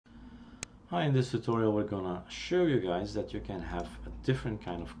Hi, in this tutorial we're gonna show you guys that you can have a different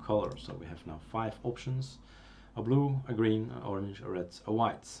kind of color. So we have now 5 options: a blue, a green, an orange, a red, a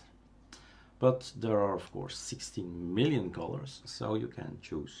white. But there are of course 16 million colors, so you can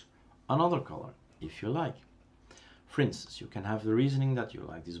choose another color if you like. For instance, you can have the reasoning that you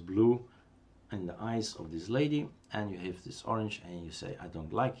like this blue in the eyes of this lady, and you have this orange and you say, I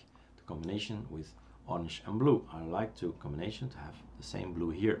don't like the combination with orange and blue. I like the combination to have the same blue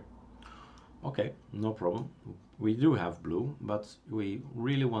here. Okay, no problem. We do have blue, but we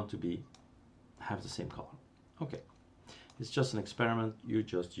really want to have the same color. Okay, it's just an experiment. You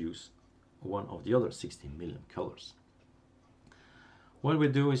just use one of the other 16 million colors. What we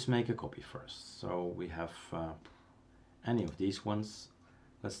do is make a copy first. So we have any of these ones.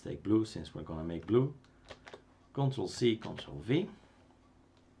 Let's take blue since we're gonna make blue. Ctrl C, Ctrl V.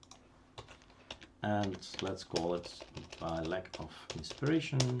 And let's call it, by lack of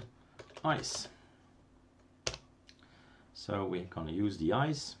inspiration, eyes. So we're gonna use the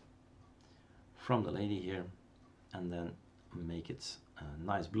eyes from the lady here and then make it a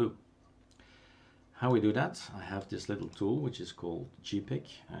nice blue. How we do that? I have this little tool which is called GPick.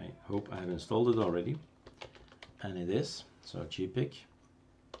 I hope I have installed it already, and it is. So GPick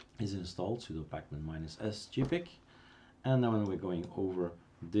is installed, sudo pacman -s GPick, and then when we're going over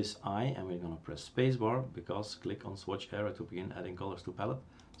this eye and we're going to press spacebar, because click on swatch area to begin adding colors to palette.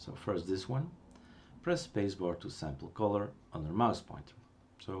 So first this one, press spacebar to sample color under mouse pointer.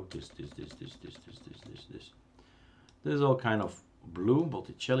 So this. There's all kind of blue,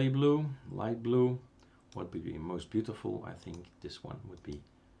 Botticelli blue, light blue. What would be most beautiful? I think this one would be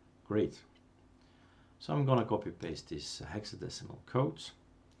great. So I'm gonna copy paste this hexadecimal code.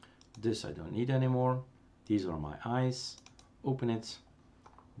 This I don't need anymore. These are my eyes. Open it,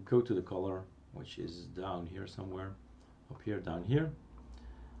 go to the color, which is down here somewhere, up here, down here.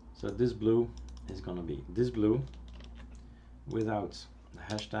 So this blue is gonna be this blue without the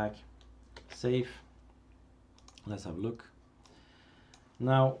hashtag. Save. Let's have a look.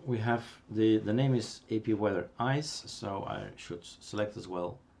 Now we have the name is AP Weather Eyes, so I should select as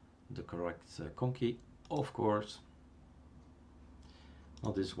well the correct conky, of course.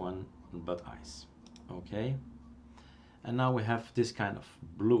 Not this one, but eyes. Okay. And now we have this kind of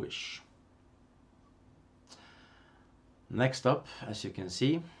bluish. Next up, as you can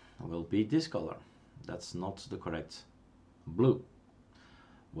see, will be this color. That's not the correct blue.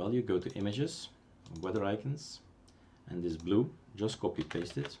 Well, you go to images, weather icons, and this blue, just copy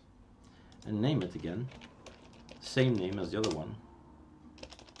paste it and name it again, same name as the other one,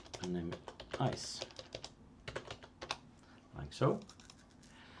 and name it ice, like so.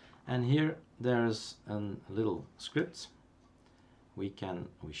 And here there's a little script. We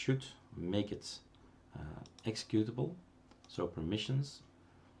should make it executable. So permissions,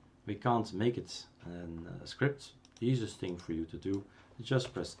 we can't make it a script. The easiest thing for you to do is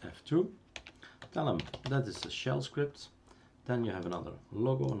just press F2, tell them that is a shell script. Then you have another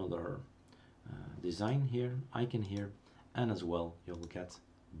logo, another design here, icon here, and as well you'll get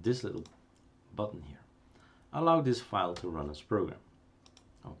this little button here. Allow this file to run as program.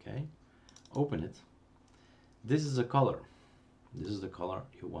 Okay, open it. This is a color. This is the color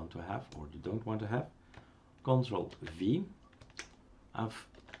you want to have or you don't want to have. Ctrl V.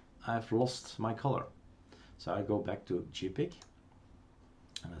 I've lost my color. So I go back to GPick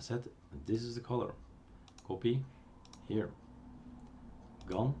and I said this is the color. Copy here.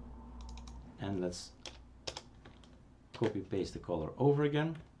 Gone. And let's copy paste the color over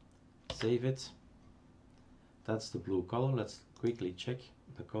again. Save it. That's the blue color. Let's quickly check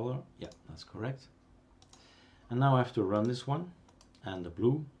the color. Yeah, that's correct. And now I have to run this one, and the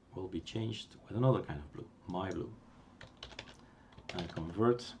blue will be changed with another kind of blue, my blue. And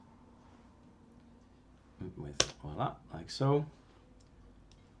convert with voila, like so.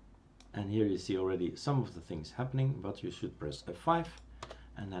 And here you see already some of the things happening, but you should press F5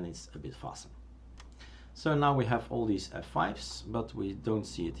 and then it's a bit faster. So now we have all these F5s, but we don't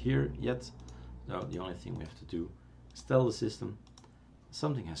see it here yet. So the only thing we have to do is tell the system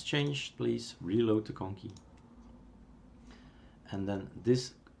something has changed, please reload the conky. And then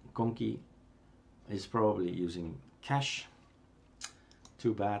this conky is probably using cache.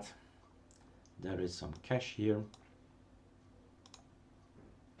 Too bad. There is some cache here.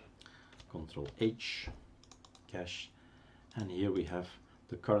 Ctrl H, cache, and here we have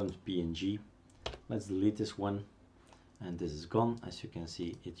the current PNG. Let's delete this one, and this is gone. As you can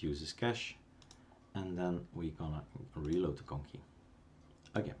see, it uses cache, and then we're gonna reload the conky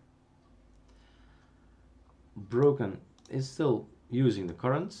again. Broken is still using the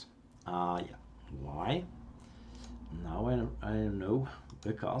current. Yeah, why? Now I know,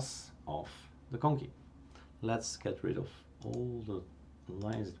 because of the conky. Let's get rid of all the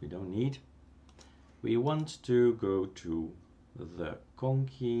lines that we don't need. We want to go to the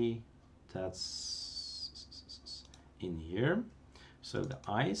conky that's in here. So the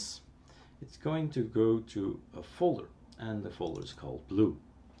eyes, it's going to go to a folder, and the folder is called blue.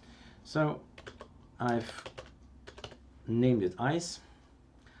 So I've named it eyes,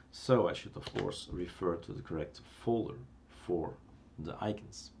 so I should of course refer to the correct folder for the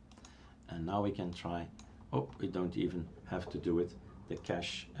icons. And now we can try, oh, we don't even have to do it, the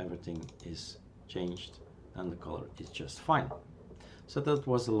cache, everything is changed and the color is just fine. So that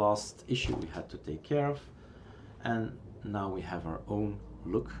was the last issue we had to take care of, and now we have our own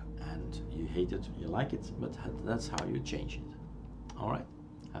look, and you hate it, you like it, but that's how you change it. All right,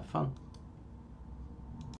 have fun.